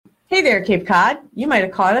Hey there, Cape Cod. You might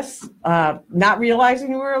have caught us not realizing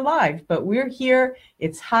we were alive, but we're here.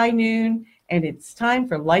 It's high noon, and it's time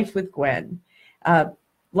for Life with Gwenn, a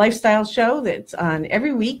lifestyle show that's on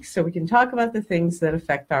every week so we can talk about the things that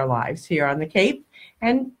affect our lives here on the Cape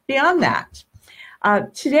and beyond that.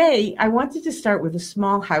 Today, I wanted to start with a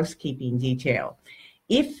small housekeeping detail.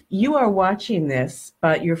 If you are watching this,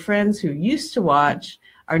 but your friends who used to watch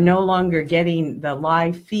are no longer getting the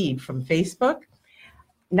live feed from Facebook,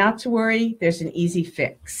 not to worry, there's an easy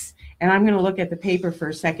fix. And I'm going to look at the paper for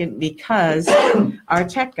a second because our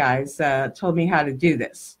tech guys told me how to do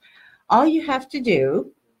this. All you have to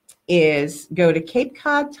do is go to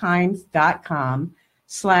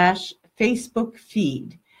capecodtimes.com/Facebook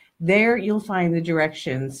feed. There you'll find the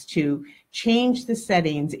directions to change the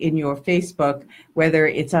settings in your Facebook, whether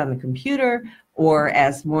it's on the computer or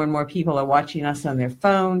as more and more people are watching us on their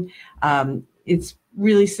phone. It's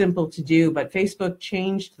really simple to do, but Facebook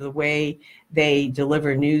changed the way they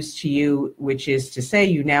deliver news to you, which is to say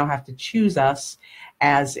you now have to choose us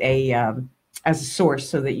as a source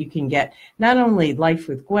so that you can get not only Life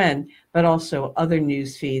with Gwenn, but also other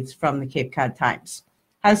news feeds from the Cape Cod Times.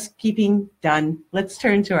 Housekeeping done. Let's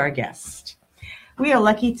turn to our guest. We are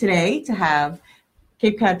lucky today to have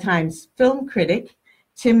Cape Cod Times film critic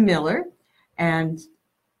Tim Miller, and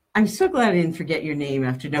I'm so glad I didn't forget your name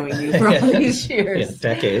after knowing you for all these years. Yeah,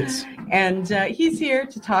 decades. And he's here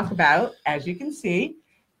to talk about, as you can see,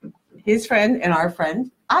 his friend and our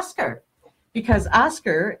friend, Oscar. Because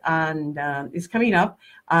Oscar is coming up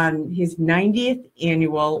on his 90th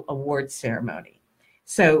annual awards ceremony.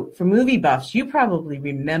 So for movie buffs, you probably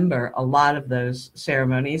remember a lot of those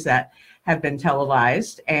ceremonies that have been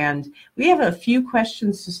televised. And we have a few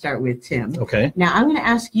questions to start with, Tim. Okay. Now, I'm going to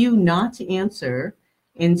ask you not to answer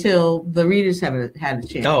until the readers have had a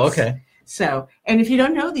chance. Oh, okay. So, and if you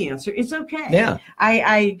don't know the answer, it's okay. Yeah.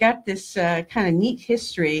 I got this kind of neat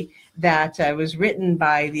history that was written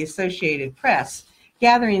by the Associated Press,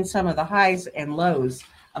 gathering some of the highs and lows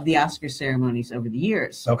of the Oscar ceremonies over the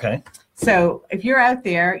years. Okay. So if you're out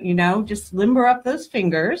there, just limber up those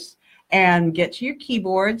fingers and get to your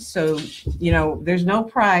keyboard so, there's no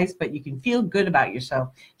prize, but you can feel good about yourself,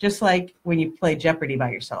 just like when you play Jeopardy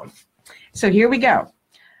by yourself. So here we go.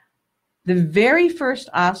 The very first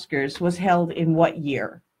Oscars was held in what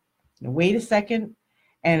year? Now, wait a second,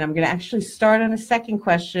 and I'm going to actually start on a second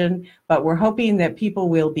question, but we're hoping that people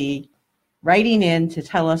will be writing in to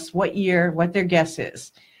tell us what year, what their guess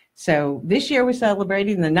is. So this year we're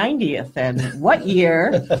celebrating the 90th, and what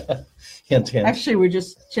year? Hint, hint. Actually, we're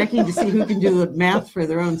just checking to see who can do the math for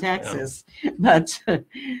their own taxes. Yeah. But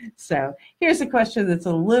so here's a question that's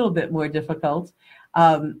a little bit more difficult.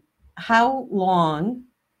 How long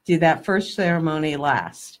did that first ceremony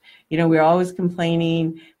last? We're always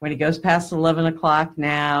complaining when it goes past 11 o'clock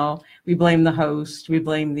now. We blame the host. We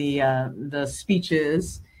blame the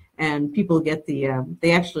speeches, and people get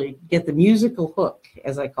they actually get the musical hook,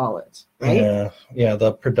 as I call it, right? Yeah.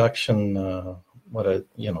 The production, the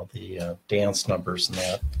dance numbers and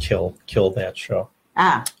that kill that show.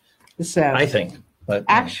 So I think, but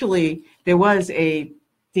actually, there was a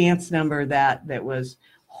dance number that was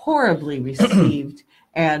horribly received.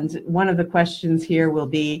 And one of the questions here will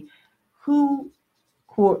be, who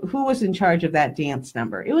was in charge of that dance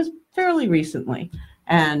number? It was fairly recently,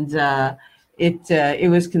 and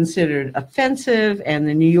it was considered offensive. And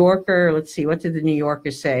the New Yorker, let's see, what did the New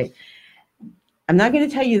Yorker say? I'm not going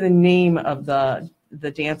to tell you the name of the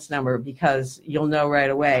dance number because you'll know right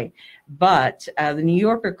away. But the New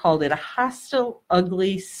Yorker called it a hostile,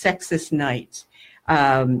 ugly, sexist night.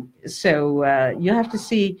 So you'll have to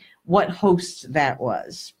see what host that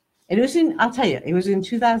was. And it was it was in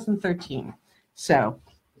 2013. So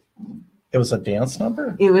it was a dance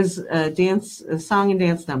number? It was a song and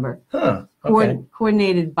dance number. Huh. Okay.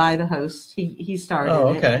 Coordinated by the host. He started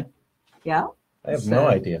it. Okay. Yeah. I have no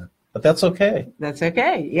idea. But that's okay. That's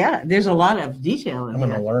okay. Yeah. There's a lot of detail in I'm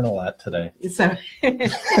going to learn a lot today. So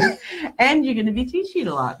and you're going to be teaching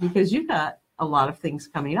a lot because you've got a lot of things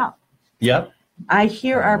coming up. Yep. I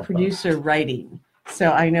hear our producer writing,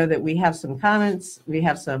 so I know that we have some comments, we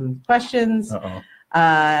have some questions.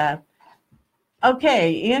 Okay,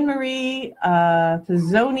 Anne-Marie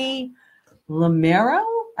Pizzoni Lamero,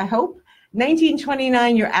 I hope.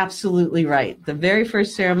 1929, you're absolutely right. The very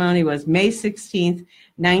first ceremony was May 16th,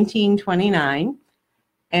 1929.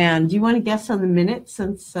 And do you want to guess on the minute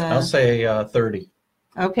since? I'll say 30.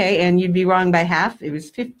 Okay, and you'd be wrong by half. It was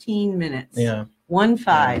 15 minutes. Yeah. 1-5.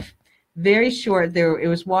 Yeah. Very short. It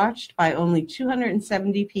was watched by only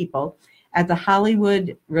 270 people at the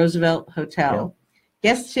Hollywood Roosevelt Hotel.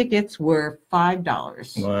 Yeah. Guest tickets were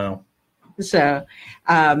 $5. Wow. So,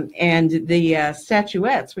 and the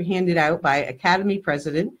statuettes were handed out by Academy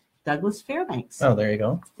President Douglas Fairbanks. Oh, there you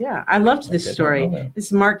go. Yeah, I loved this story. That. This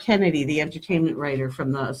is Mark Kennedy, the entertainment writer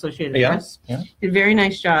from the Associated Press. Yeah. Did a very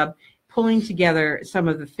nice job pulling together some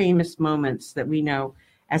of the famous moments that we know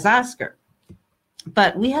as Oscar.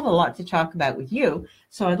 But we have a lot to talk about with you,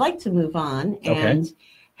 so I'd like to move on and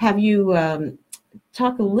have you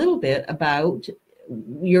talk a little bit about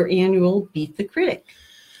your annual Beat the Critic.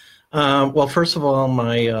 Well, first of all,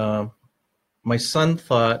 my son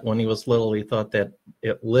thought when he was little, he thought that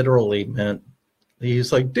it literally meant,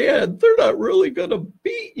 he's like, Dad, they're not really going to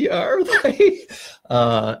beat you, are they?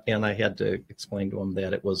 And I had to explain to him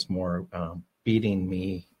that it was more beating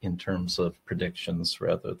me in terms of predictions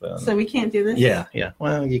rather than. So we can't do this? Yeah.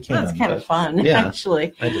 Well, you can. That's kind of fun,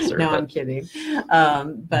 actually. I deserve no, it. I'm kidding.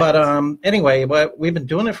 But anyway, we've been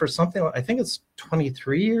doing it for something, I think it's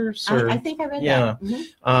 23 years. Or, I think I read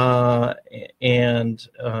that. And,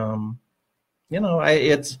 you know,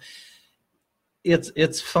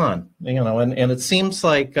 it's fun, you know, and it seems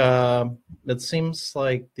like the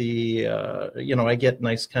you know, I get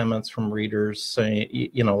nice comments from readers saying,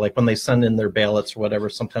 you know, like when they send in their ballots or whatever,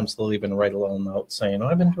 sometimes they'll even write a little note saying, oh,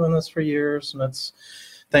 I've been doing this for years, and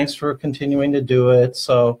thanks for continuing to do it.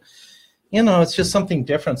 So, you know, it's just something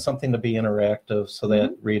different, something to be interactive so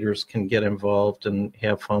that readers can get involved and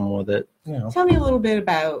have fun with it. You know. Tell me a little bit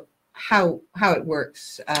about how it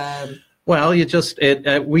works. Well,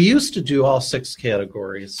 we used to do all 6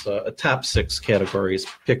 categories, top 6 categories: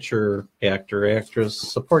 picture, actor, actress,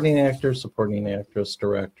 supporting actress,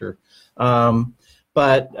 director.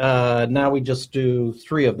 But now we just do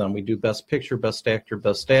 3 of them. We do best picture, best actor,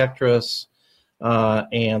 best actress.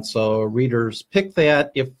 And so readers pick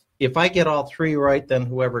that. If I get all 3 right, then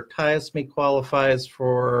whoever ties me qualifies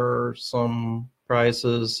for some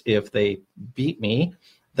prizes. If they beat me,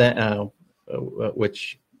 then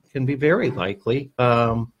which can be very likely,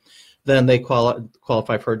 then they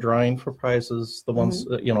qualify for a drawing for prizes. The ones,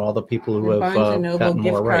 you know, all the people who have Barnes & Noble gotten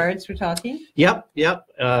gift more right. cards, we're talking? Yep. Yeah,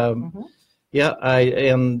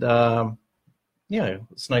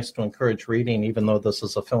 it's nice to encourage reading, even though this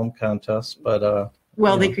is a film contest. But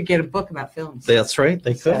well, they could get a book about films. That's right,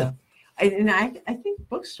 they could. And I think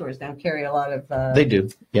bookstores now carry a lot of they do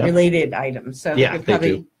related items. So yeah, they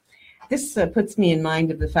do. This puts me in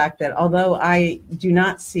mind of the fact that although I do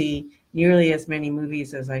not see nearly as many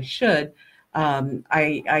movies as I should,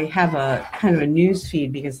 I have a kind of a news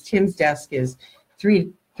feed because Tim's desk is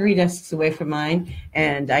three desks away from mine,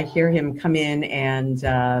 and I hear him come in and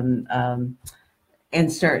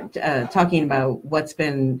start talking about what's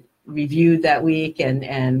been reviewed that week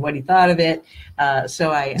and what he thought of it.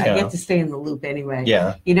 So I get to stay in the loop anyway.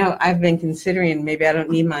 Yeah. You know, I've been considering maybe I don't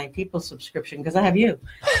need my People subscription because I have you.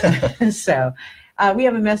 So we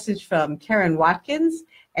have a message from Karen Watkins,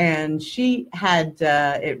 and she had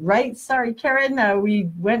it right. Sorry, Karen, we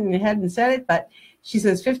went ahead and said it, but she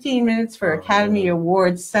says 15 minutes for Academy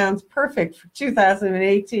Awards sounds perfect for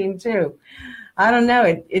 2018 too. I don't know.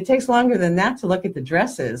 It takes longer than that to look at the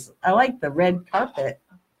dresses. I like the red carpet.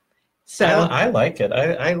 So I like it.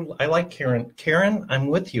 I like Karen. Karen, I'm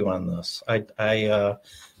with you on this. I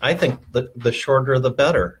think the shorter the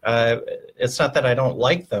better. It's not that I don't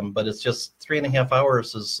like them, but it's just 3.5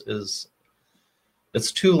 hours is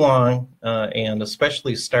it's too long, and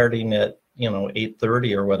especially starting at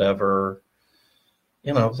 8:30 or whatever.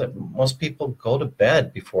 You know, most people go to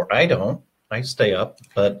bed before. I don't. I stay up,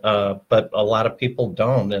 but a lot of people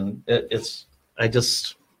don't, and it's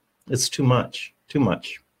too much. Too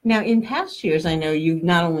much. Now, in past years, I know you've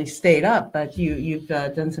not only stayed up, but you've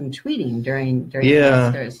done some tweeting during the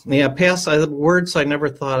Oscars. Yeah, past words I never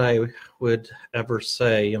thought I would ever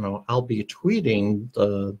say. You know, I'll be tweeting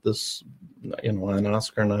this, on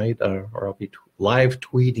Oscar night, or I'll be live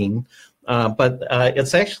tweeting. But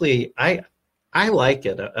it's actually I like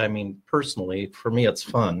it. I mean, personally, for me, it's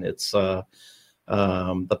fun. It's the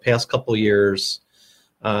past couple years.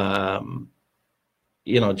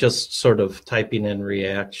 Just sort of typing in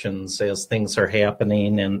reactions as things are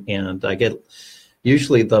happening, and I get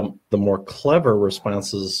usually the more clever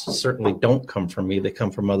responses certainly don't come from me. They come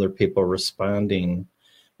from other people responding,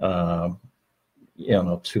 to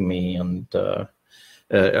me and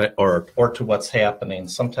or to what's happening.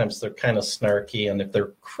 Sometimes they're kind of snarky, and if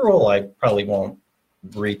they're cruel, I probably won't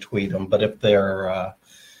retweet them. But if they're a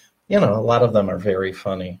lot of them are very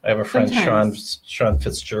funny. I have a friend, Sean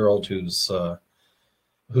Fitzgerald, who's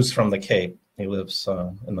from the Cape. He lives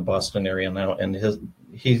in the Boston area now, and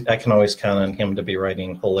I can always count on him to be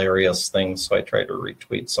writing hilarious things, so I try to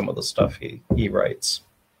retweet some of the stuff he writes.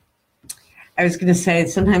 I was going to say,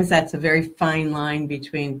 sometimes that's a very fine line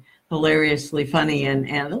between hilariously funny and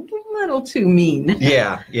a little too mean.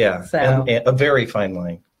 Yeah, yeah. So, and a very fine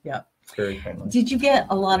line. yeah. Very fine line. Did you get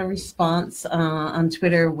a lot of response on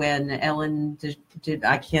Twitter when Ellen did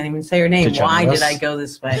I can't even say her name. Why did I go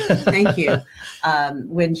this way? Thank you.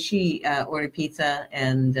 When she ordered pizza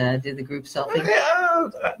and did the group selfie? Yeah,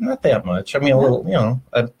 not that much. I mean, a little,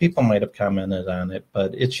 people might have commented on it,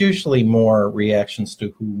 but it's usually more reactions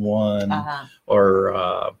to who won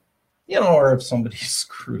or, or if somebody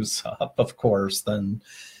screws up, of course, then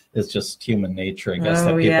it's just human nature, I guess,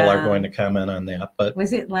 that people are going to comment on that. But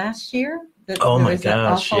was it last year? Oh my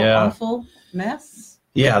gosh, awful mess.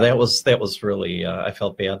 Yeah, that was really. I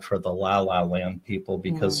felt bad for the La La Land people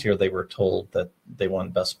because here they were told that they won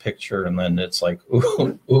Best Picture, and then it's like,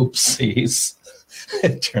 oopsies,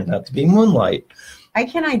 it turned out to be Moonlight. I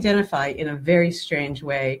can identify in a very strange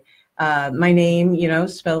way. My name,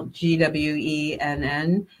 spelled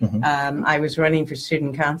Gwenn. I was running for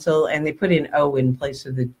student council, and they put in O in place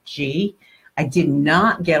of the G. I did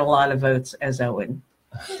not get a lot of votes as Owen.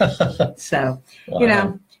 So,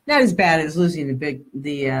 Wow. not as bad as losing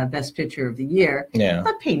the Best Picture of the Year. Yeah.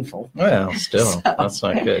 But painful. Well, still, that's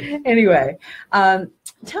not good. Anyway,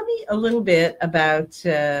 tell me a little bit about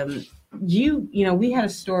we had a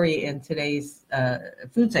story in today's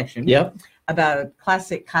food section. Yep. About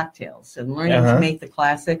classic cocktails and learning to make the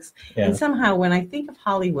classics. Yeah. And somehow when I think of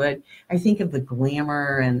Hollywood, I think of the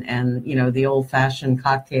glamour and the old-fashioned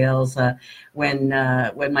cocktails. When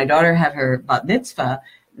my daughter had her bat mitzvah,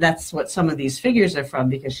 that's what some of these figures are from,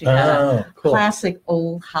 because she had a classic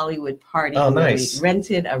old Hollywood party where nice. we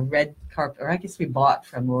rented a red carpet, or I guess we bought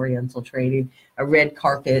from Oriental Trading a red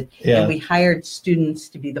carpet, and we hired students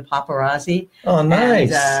to be the paparazzi. Oh,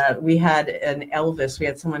 nice. And we had an Elvis. We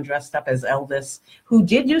had someone dressed up as Elvis who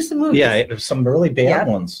did do some movies. Yeah, there's some really bad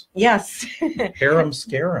ones. Yes. Harem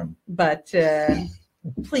Scarum. But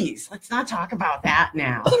please, let's not talk about that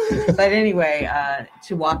now. But anyway,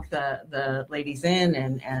 to walk the ladies in,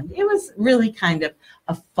 and it was really kind of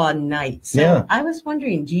a fun night. So I was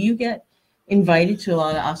wondering, do you get invited to a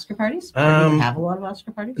lot of Oscar parties? Or do you have a lot of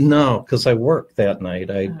Oscar parties? No, because I work that night.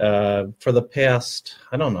 For the past,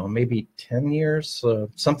 I don't know, maybe 10 years,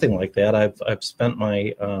 something like that. I've spent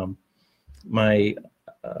my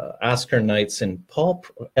Oscar nights in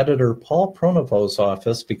editor Paul Pronovo's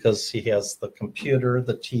office, because he has the computer,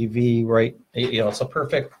 the TV, right? It's a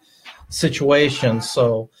perfect situation.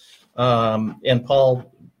 So, and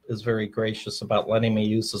Paul is very gracious about letting me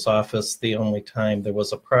use his office. The only time there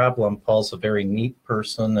was a problem, Paul's a very neat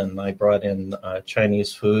person, and I brought in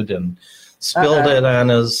Chinese food and spilled it on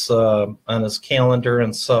his calendar,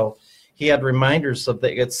 and so he had reminders of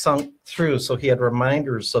that. It sunk through, so he had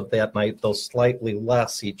reminders of that night, though slightly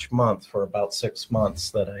less each month for about 6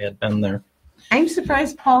 months that I had been there. I'm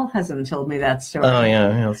surprised Paul hasn't told me that story. Oh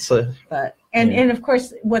yeah, and of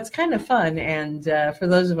course, what's kind of fun, and for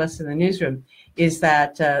those of us in the newsroom, is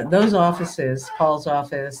that those offices, Paul's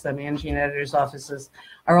office, the managing editor's offices,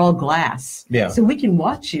 are all glass. Yeah. So we can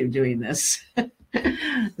watch you doing this.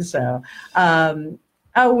 So,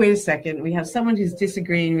 wait a second. We have someone who's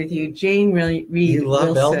disagreeing with you. Jane Reed You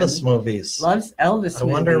love Wilson Elvis movies. Loves Elvis movies.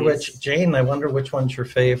 I wonder which one's your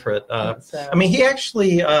favorite. I mean, he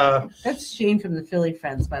actually... That's Jane from the Philly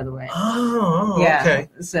Friends, by the way. Oh, yeah, okay.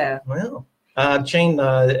 So... Well... Jane,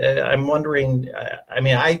 I'm wondering,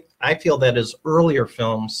 I feel that his earlier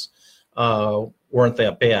films weren't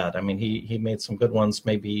that bad. I mean, he made some good ones,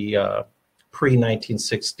 maybe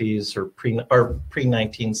pre-1960s or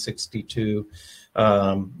pre-1962.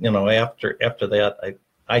 After that,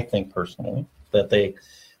 I think personally that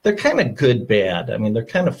they're kind of good bad. I mean, they're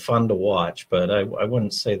kind of fun to watch, but I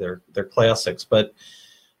wouldn't say they're classics. But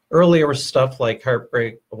earlier stuff like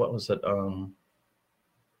Heartbreak, what was it?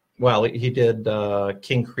 Well, he did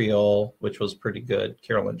King Creole, which was pretty good.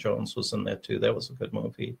 Carolyn Jones was in that too. That was a good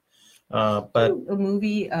movie. But a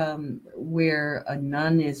movie where a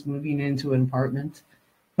nun is moving into an apartment.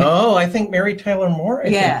 Oh, I think Mary Tyler Moore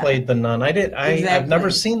think played the nun. I've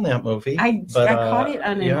never seen that movie. I caught it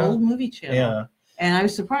on an old movie channel. Yeah. And I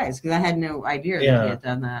was surprised because I had no idea that he had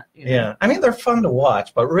done that. Yeah. I mean, they're fun to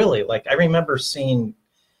watch, but really, like, I remember seeing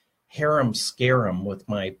Harem Scarum with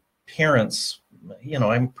my parents.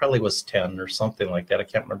 I probably was 10 or something like that. I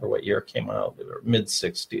can't remember what year it came out,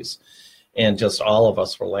 mid-60s. And just all of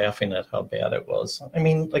us were laughing at how bad it was. I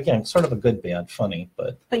mean, again, sort of a good, bad, funny.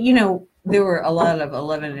 But there were a lot of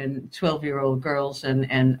 11 and 12-year-old girls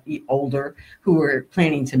and older who were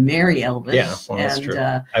planning to marry Elvis. Yeah, well, that's true.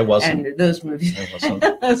 I wasn't. And those movies,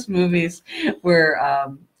 those movies were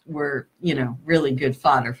were, really good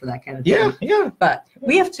fodder for that kind of thing. Yeah, yeah. But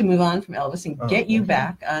we have to move on from Elvis and get you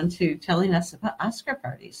back onto telling us about Oscar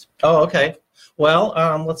parties. Oh, okay. Well,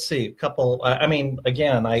 let's see. A couple. I mean,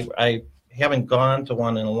 again, I haven't gone to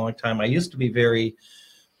one in a long time. I used to be very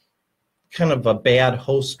kind of a bad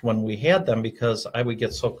host when we had them because I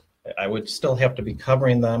would still have to be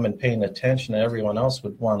covering them and paying attention. And everyone else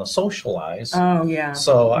would want to socialize. Oh, yeah.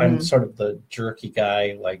 So I'm sort of the jerky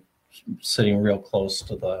guy, like sitting real close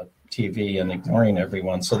to the TV and ignoring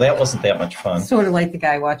everyone. So that wasn't that much fun. Sort of like the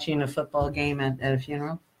guy watching a football game at a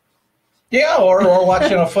funeral. Yeah, or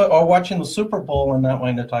watching watching the Super Bowl and not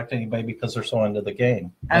wanting to talk to anybody because they're so into the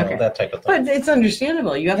game. Okay. That type of thing. But it's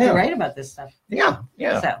understandable. You have to write about this stuff. Yeah.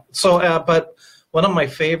 So, but one of my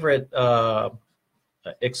favorite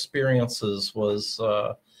experiences was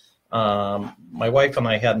my wife and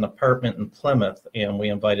I had an apartment in Plymouth, and we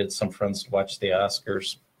invited some friends to watch the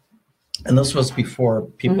Oscars. And this was before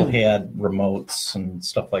people had remotes and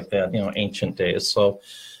stuff like that, ancient days. So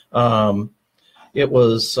it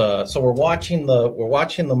was so we're watching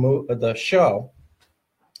the show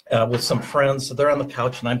with some friends. So they're on the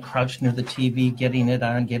couch, and I'm crouched near the TV, getting it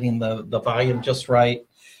on, getting the volume just right.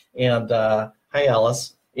 And hi,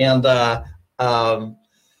 Alice. And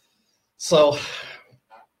so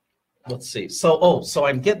let's see. So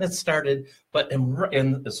I'm getting it started, but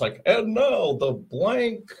and it's like, and now the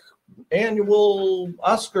blank annual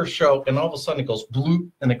Oscar show, and all of a sudden it goes bloop,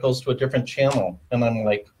 and it goes to a different channel, and I'm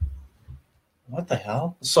like, what the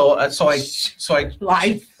hell? So I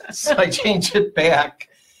change it back,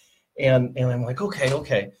 and I'm like, okay,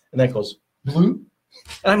 and then it goes bloop,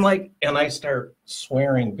 and I'm like, and I start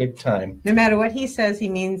swearing big time. No matter what he says, he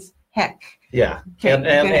means heck. Yeah, okay,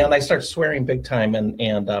 and I start swearing big time,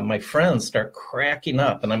 and my friends start cracking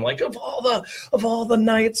up, and I'm like, of all the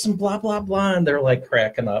nights and blah blah blah, and they're like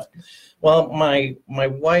cracking up. Well, my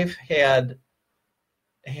wife had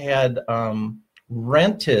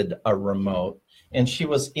rented a remote, and she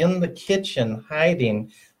was in the kitchen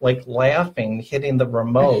hiding, like laughing, hitting the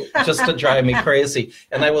remote just to drive me crazy.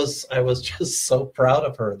 And I was just so proud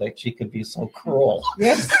of her that she could be so cruel.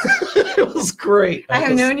 Yes. It was great. I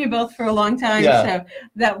have known you both for a long time, so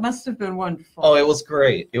that must have been wonderful. Oh, it was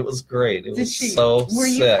great. It was great. It was so sick. Were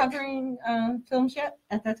you covering films yet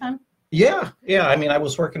at that time? Yeah. I mean, I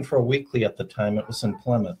was working for a weekly at the time. It was in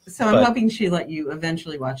Plymouth. So I'm hoping she let you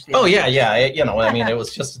eventually watch the. Oh yeah. I mean, it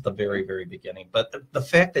was just at the very, very beginning. But the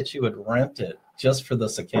fact that you would rent it just for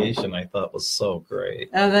this occasion, I thought was so great.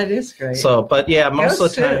 Oh, that is great. So, but yeah, most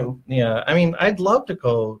of the time, yeah. I mean, I'd love to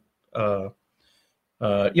go. A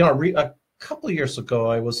couple of years ago,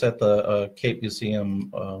 I was at the Cape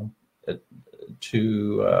Museum for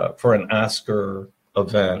an Oscar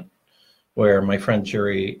event, where my friend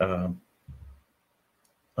Jerry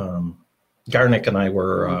Garnick and I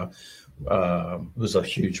were, who's a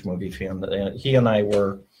huge movie fan, he and I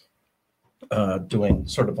were doing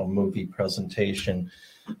sort of a movie presentation,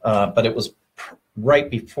 but it was right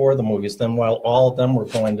before the movies. Then while all of them were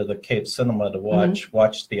going to the Cape Cinema to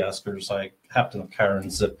watch the Oscars, I hopped in the car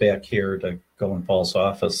and zipped back here to go in Paul's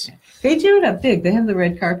office. They do it up big. They have the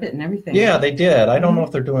red carpet and everything. Yeah, they did. I don't know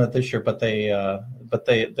if they're doing it this year, but they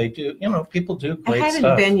do. People do great stuff. I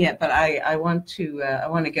haven't been yet, but I want to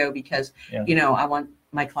go because I want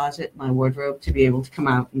my closet, my wardrobe to be able to come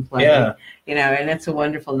out and play. Yeah. And it's a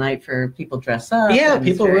wonderful night for people dress up. Yeah,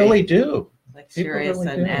 people really do. Luxurious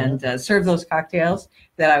and serve those cocktails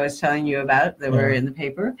that I was telling you about that were in the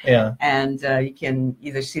paper. Yeah. And you can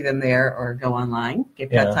either see them there or go online,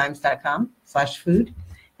 get codtimes.com/food,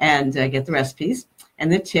 and get the recipes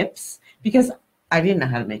and the tips, because I didn't know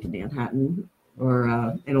how to make a Manhattan or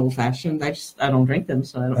an old fashioned. I don't drink them,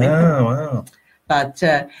 so I don't make them. Oh, wow. But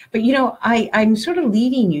I'm sort of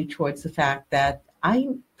leading you towards the fact that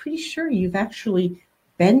I'm pretty sure you've actually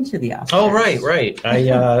been to the Oscars. Oh, right.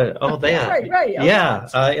 That. right.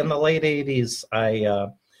 Yeah, in the late 80s,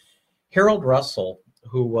 Harold Russell,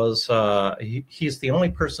 who was, he's the only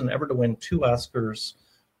person ever to win 2 Oscars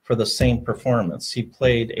for the same performance. He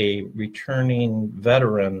played a returning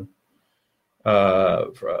veteran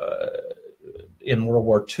in World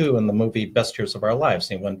War II in the movie Best Years of Our Lives.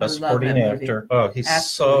 He won Best Supporting Actor. Oh, he's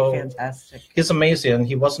absolutely fantastic. He's amazing. And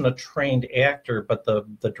he wasn't a trained actor, but the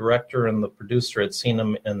director and the producer had seen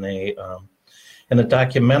him in a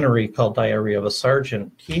documentary called Diary of a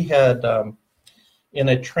Sergeant. He had in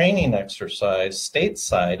a training exercise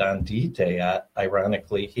stateside on D-Day,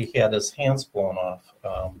 ironically, he had his hands blown off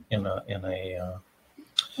in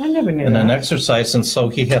I never knew in that. an exercise, and so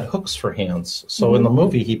he had hooks for hands. So in the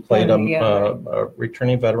movie, he played a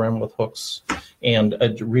returning veteran with hooks and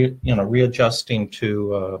readjusting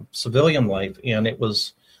to civilian life, and it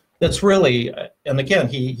was It's really, and again,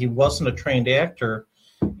 he wasn't a trained actor,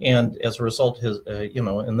 and as a result, his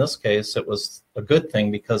in this case, it was a good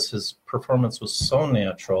thing because his performance was so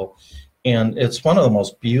natural, and it's one of the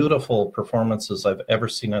most beautiful performances I've ever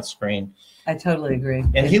seen on screen. I totally agree.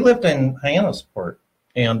 And he lived in Hyannisport,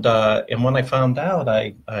 and when I found out,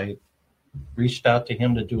 I reached out to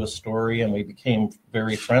him to do a story, and we became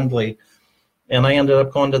very friendly. And I ended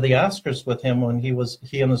up going to the Oscars with him when he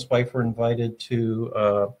and his wife were invited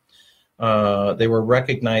to. They were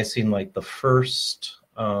recognizing like the first,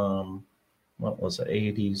 what was it,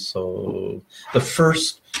 80s? So the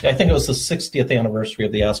first, I think it was the 60th anniversary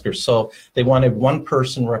of the Oscars. So they wanted one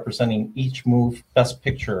person representing each Best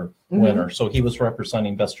Picture winner. So he was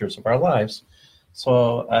representing Best Years of Our Lives.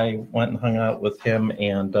 So I went and hung out with him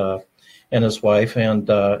and his wife, and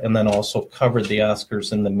then also covered the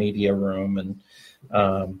Oscars in the media room. And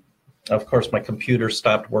of course, my computer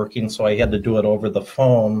stopped working, so I had to do it over the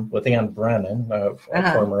phone with Ann Brennan, a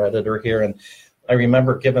former editor here. And I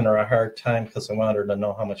remember giving her a hard time because I wanted her to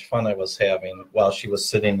know how much fun I was having while she was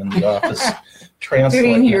sitting in the office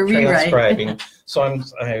transcribing. So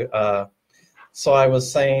I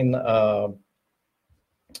was saying, oh,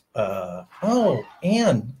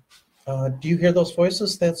 Ann, do you hear those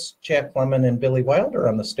voices? That's Jack Lemmon and Billy Wilder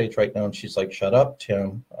on the stage right now. And she's like, shut up,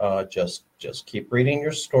 Tim. Just keep reading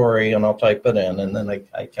your story and I'll type it in. And then I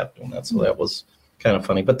kept doing that. So that was kind of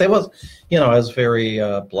funny. But that was, I was very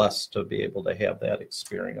blessed to be able to have that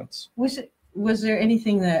experience. Was there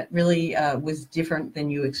anything that really was different than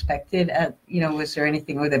you expected? Was there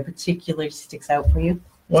anything that particularly sticks out for you?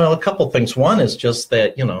 Well, a couple things. One is just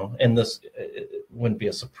that, and this wouldn't be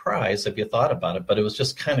a surprise if you thought about it, but it was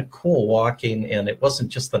just kind of cool walking, and it wasn't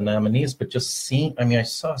just the nominees, but just seeing, I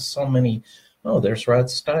saw so many, there's Rod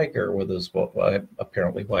Steiger with his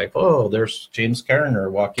apparently wife. Oh, there's James Garner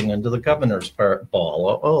walking into the governor's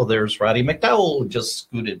ball. Oh, there's Roddy McDowell just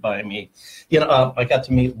scooted by me. I got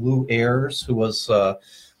to meet Lou Ayres, who was...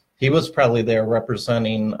 he was probably there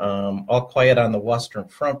representing All Quiet on the Western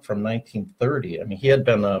Front from 1930. He had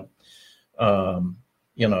been a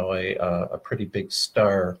pretty big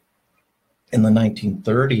star in the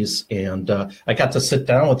 1930s, and I got to sit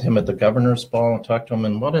down with him at the governor's ball and talk to him.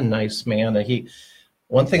 And what a nice man! And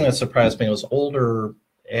one thing that surprised me was older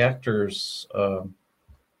actors.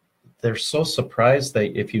 They're so surprised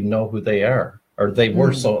if you know who they are. Or they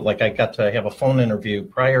were so, like I got to have a phone interview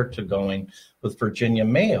prior to going with Virginia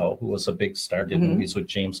Mayo, who was a big star, did movies with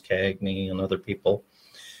James Cagney and other people.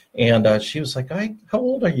 And she was like, how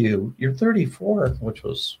old are you? You're 34, which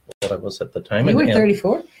was what I was at the time. You were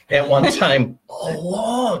 34? At one time, a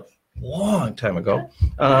long time ago.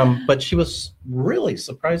 But she was really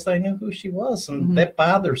surprised I knew who she was. And that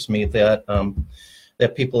bothers me that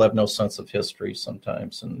people have no sense of history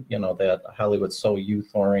sometimes, and that Hollywood's so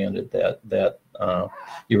youth-oriented that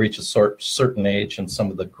you reach a certain age and some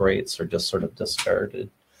of the greats are just sort of discarded.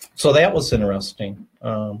 So that was interesting.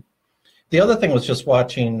 The other thing was just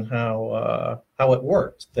watching how it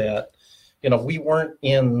worked. That we weren't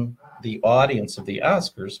in the audience of the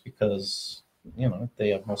Oscars because they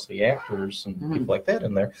have mostly actors and people like that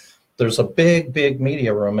in there. There's a big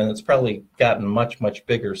media room, and it's probably gotten much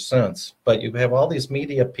bigger since. But you have all these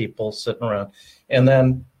media people sitting around, and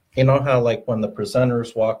then how like when the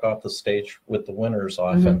presenters walk off the stage with the winners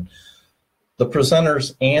often, the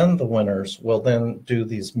presenters and the winners will then do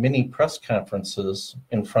these mini press conferences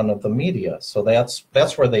in front of the media. So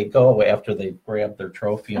that's where they go after they grab their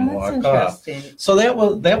trophy and walk off. So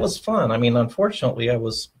that was fun. Unfortunately, I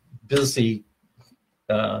was busy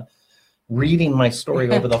reading my story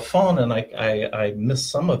over the phone, and I missed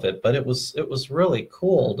some of it, but it was really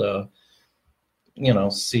cool to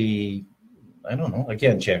see, I don't know,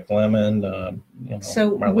 again, Jack Lemmon.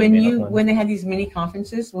 So when they had these mini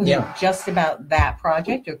conferences, was it just about that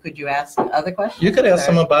project, or could you ask other questions? You could ask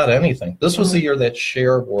them about anything. This was the year that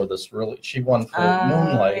Cher wore this she won for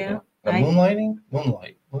Moonlighting.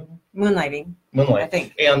 Moonlighting, I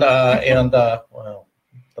think. And wow.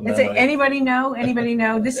 Anybody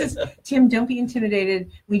know? This is Tim. Don't be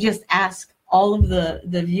intimidated. We just ask all of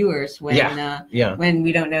the viewers when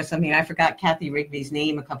we don't know something. I forgot Kathy Rigby's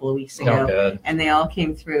name a couple of weeks ago, and they all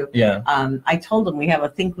came through. Yeah. I told them we have a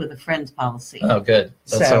think with a friends policy. Oh, good.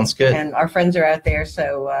 That sounds good. And our friends are out there,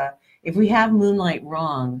 so if we have Moonlight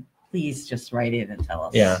wrong, please just write in and tell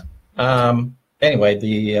us. Yeah. Anyway,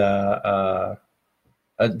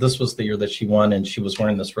 this was the year that she won, and she was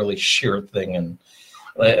wearing this really sheer thing, and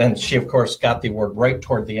she, of course, got the award right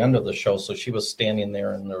toward the end of the show. So she was standing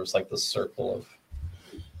there, and there was like this circle of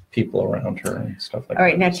people around her and stuff like that. All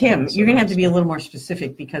right, now, Tim, you're going to have to be a little more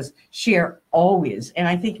specific because Cher always, and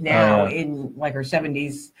I think now in like her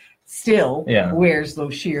 70s, still Yeah. wears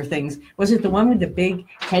those sheer things. Was it the one with the big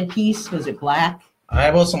headpiece? Was it black?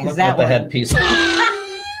 I wasn't looking at the headpiece.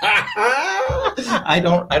 I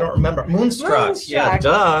don't remember. Moonstruck. Yeah,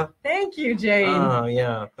 duh. Thank you, Jane. Oh,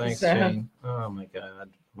 yeah. Thanks, Jane. Oh, my God.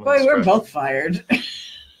 Boy, we're both fired.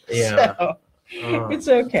 Yeah. So, it's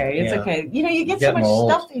okay. It's okay. You know, you get so much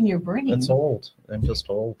stuff in your brain. It's old. I'm just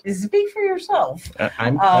old. Speak for yourself.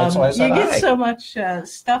 That's why I said you get so much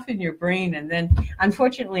stuff in your brain, and then,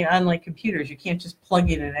 unfortunately, unlike computers, you can't just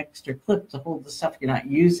plug in an extra clip to hold the stuff you're not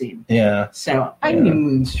using. Yeah. So I knew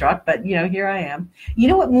Moonstruck, but here I am. You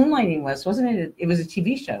know what Moonlighting was, wasn't it? It was a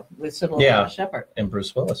TV show with Sybil Shepherd and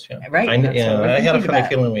Bruce Willis. Yeah. Right. I had a funny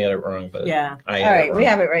feeling we had it wrong, but all right, we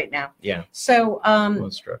have it right now. Yeah. So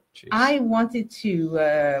Moonstruck. Jeez. I wanted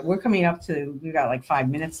to. We're coming up to. We've got like 5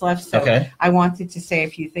 minutes left, so I wanted to say a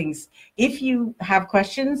few things. If you have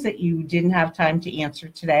questions that you didn't have time to answer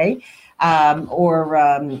today,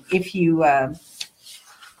 or if you,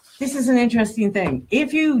 this is an interesting thing.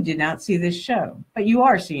 If you did not see this show, but you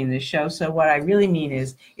are seeing this show, so what I really mean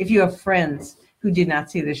is, if you have friends who did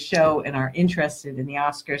not see this show and are interested in the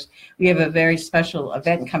Oscars, we have a very special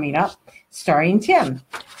event coming up, starring Tim.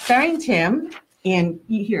 And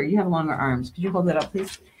you have longer arms. Could you hold that up,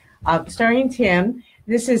 please? Starring Tim.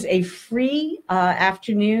 This is a free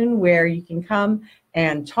afternoon where you can come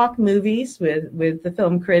and talk movies with the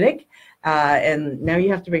film critic. And now you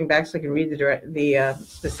have to bring back so I can read the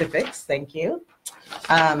specifics. Thank you.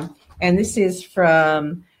 And this is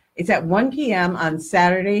it's at 1 p.m. on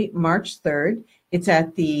Saturday, March 3rd. It's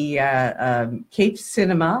at the Cape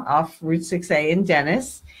Cinema off Route 6A in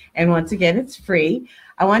Dennis. And once again, it's free.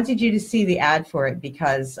 I wanted you to see the ad for it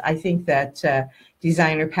because I think that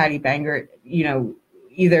designer Patty Bangert,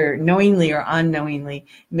 either knowingly or unknowingly,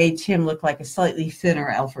 made Tim look like a slightly thinner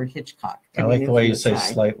Alfred Hitchcock. I like the way you say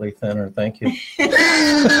slightly thinner. Thank you.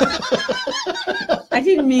 I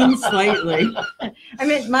didn't mean slightly. I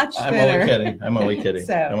meant much thinner. I'm only kidding.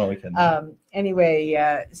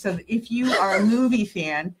 Anyway, so if you are a movie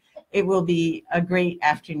fan, it will be a great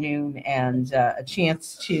afternoon and a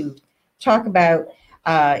chance to talk about.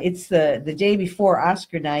 It's the day before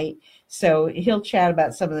Oscar night, so he'll chat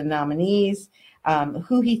about some of the nominees,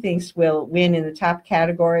 who he thinks will win in the top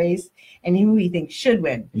categories, and who he thinks should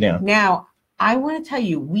win. Yeah. Now, I want to tell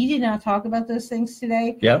you, we did not talk about those things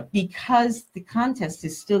today because the contest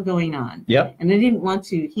is still going on. Yep. And I didn't want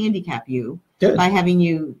to handicap you by having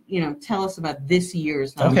you, tell us about this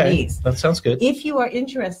year's nominees. Okay, that sounds good. If you are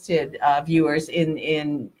interested, viewers,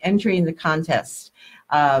 in entering the contest,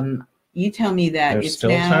 you tell me that there's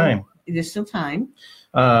still time. There's still time.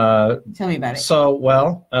 Tell me about it.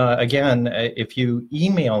 So, again, if you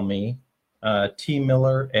email me,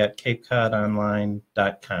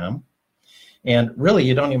 tmiller@capecodonline.com, and really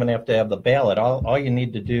you don't even have to have the ballot. All you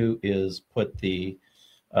need to do is put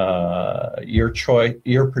your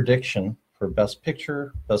prediction for Best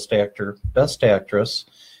Picture, Best Actor, Best Actress,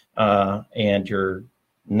 and your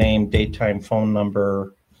name, date, time, phone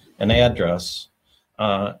number, and address,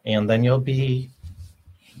 and then you'll be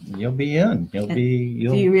in. Do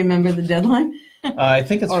you remember the deadline? I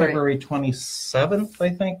think it's February 27th, I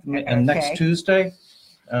think, and next Tuesday.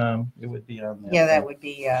 It would be on that. Yeah, that would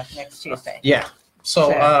be next Tuesday. Yeah.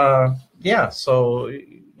 So,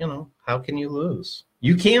 how can you lose?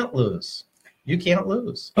 You can't lose.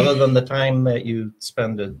 Other than the time that you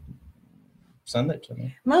spend to send it to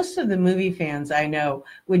me. Most of the movie fans I know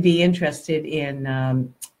would be interested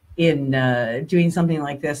in doing something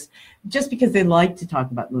like this just because they like to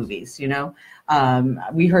talk about movies. We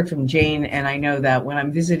heard from Jane, and I know that when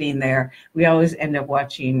I'm visiting there, we always end up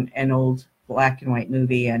watching an old black and white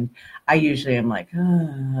movie, and I usually am like,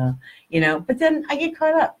 but then I get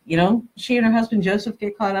caught up. She and her husband Joseph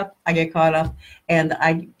get caught up, I get caught up, and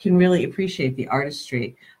I can really appreciate the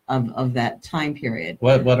artistry of that time period.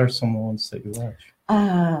 What are some ones that you watch?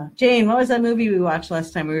 Jane, what was that movie we watched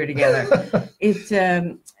last time we were together?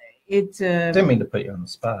 Didn't mean to put you on the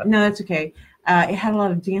spot. No, that's okay. It had a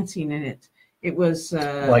lot of dancing in it. It was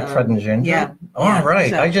like Fred and Ginger. Yeah.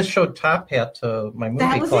 Right. So, I just showed Top Hat to my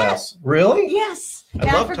movie class. It. Really? Yes.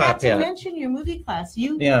 I forgot to mention your movie class.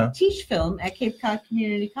 You teach film at Cape Cod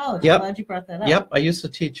Community College. Yep. I'm glad you brought that up. Yep. I used to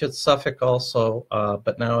teach at Suffolk also,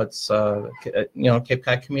 but now it's Cape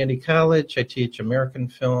Cod Community College. I teach American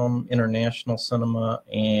film, international cinema,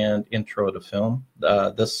 and intro to film.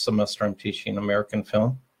 This semester I'm teaching American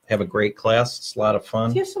film. Have a great class. It's a lot of fun.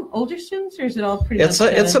 Do you have some older students, or is it all pretty? It's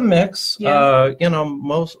a mix. Yeah.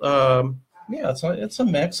 It's a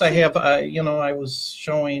mix. I have I was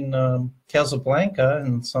showing Casablanca,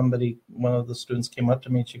 and one of the students came up to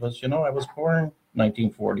me and she goes, I was born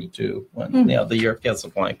 1942, when the year of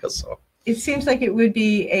Casablanca. So it seems like it would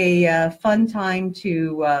be a fun time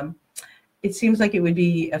to. It seems like it would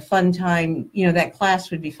be a fun time. That class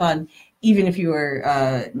would be fun, even if you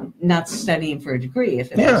were not studying for a degree.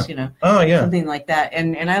 If it was, something like that.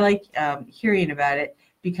 And I like hearing about it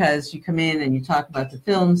because you come in and you talk about the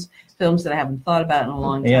films that I haven't thought about in a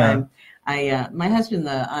long time. My husband,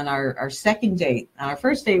 on our second date, on our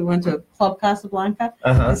first date, we went to Club Casablanca.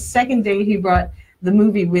 The second date, he brought the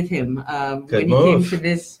movie with him when he came to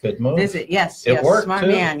this visit. Yes, it worked. Smart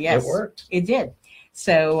too. man. Yes, it worked. It did.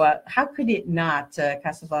 So how could it not?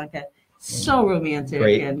 Casablanca, so romantic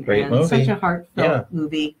great movie. Such a heartfelt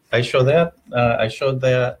movie. I showed that,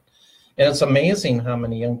 and it's amazing how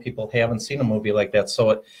many young people haven't seen a movie like that.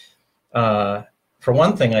 So, for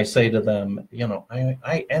one thing, I say to them,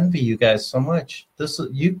 I envy you guys so much.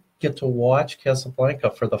 You get to watch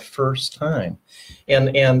Casablanca for the first time,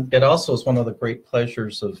 and it also is one of the great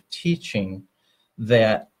pleasures of teaching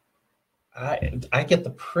that I get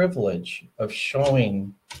the privilege of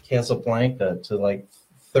showing Casablanca to like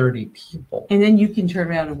 30 people, and then you can turn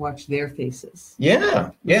around and watch their faces.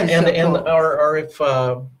 Yeah, or if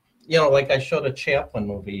like I showed a Chaplin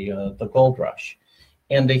movie, The Gold Rush,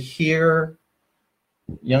 and to hear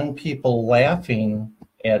young people laughing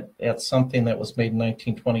at something that was made in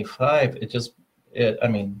 1925, it's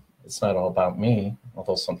not all about me,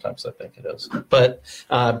 although sometimes I think it is, but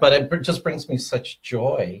it just brings me such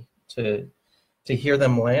joy to hear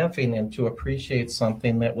them laughing and to appreciate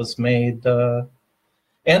something that was made,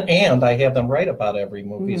 and I have them write about every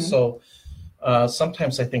movie. So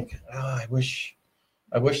sometimes I think, I wish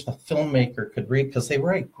the filmmaker could read, because they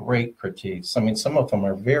write great critiques. I mean, some of them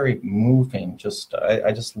are very moving.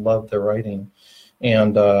 I just love their writing,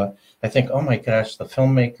 and I think, oh my gosh, the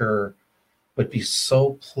filmmaker would be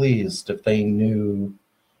so pleased if they knew,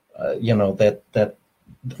 that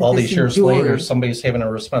all these years later, somebody's having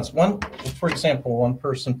a response. For example, one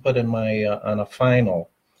person put in on a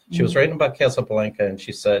final, she was writing about Casablanca, and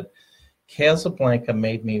she said, Casablanca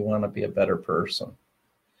made me want to be a better person.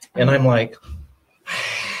 And I'm like,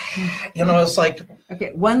 it's like,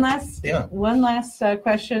 okay, one last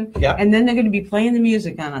question, yeah, and then they're going to be playing the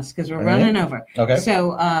music on us because we're running over. Okay.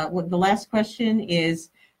 So the last question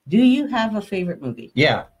is, do you have a favorite movie?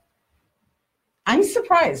 Yeah. I'm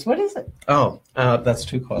surprised. What is it? Oh, that's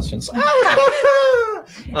two questions.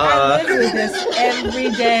 I live with this every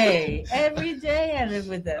day. Every day I live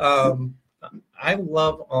with this. I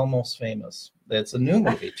love Almost Famous. It's a new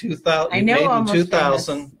movie, 2000. I know, made Almost in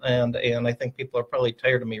 2000, Famous. and I think people are probably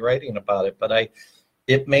tired of me writing about it. But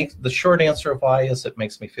it makes the short answer of why is it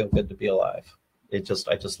makes me feel good to be alive. I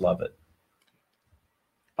just love it.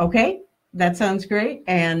 Okay, that sounds great,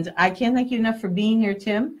 and I can't thank you enough for being here,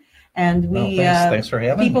 Tim. And thanks for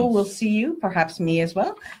having people me. will see you, perhaps me as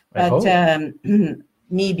well, but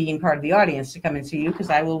me being part of the audience to come and see you, because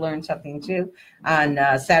I will learn something too, on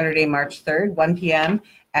Saturday, March 3rd, 1 p.m.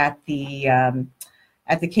 at the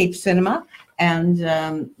Cape Cinema.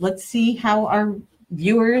 And let's see how our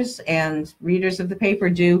viewers and readers of the paper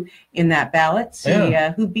do in that ballot. See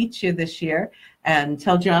who beats you this year, and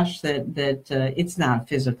tell Josh that it's not a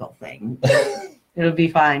physical thing. It'll be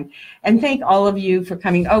fine. And thank all of you for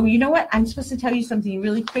coming. Oh, you know what? I'm supposed to tell you something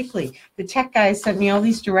really quickly. The tech guys sent me all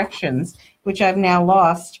these directions, which I've now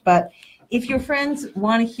lost. But if your friends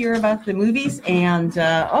want to hear about the movies, and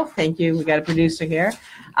thank you. We got a producer here.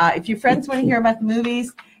 If your friends want to hear about the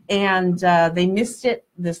movies and they missed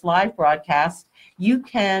this live broadcast, you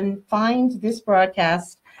can find this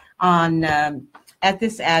broadcast on at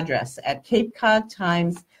this address at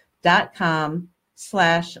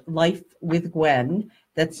capecodtimes.com/lifewithgwenn.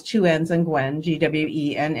 That's 2 N's on Gwenn,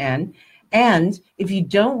 Gwenn. And if you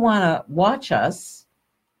don't want to watch us,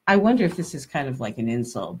 I wonder if this is kind of like an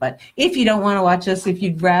insult, but if you don't want to watch us, if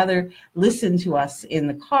you'd rather listen to us in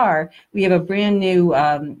the car, we have a brand new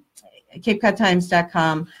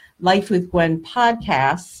capecodtimes.com Life with Gwenn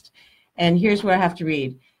podcast. And here's what I have to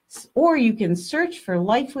read. Or you can search for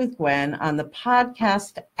Life with Gwenn on the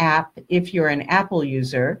podcast app if you're an Apple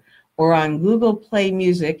user, or on Google Play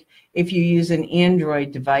Music if you use an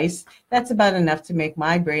Android device. That's about enough to make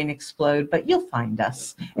my brain explode, but you'll find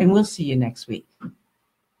us, and we'll see you next week.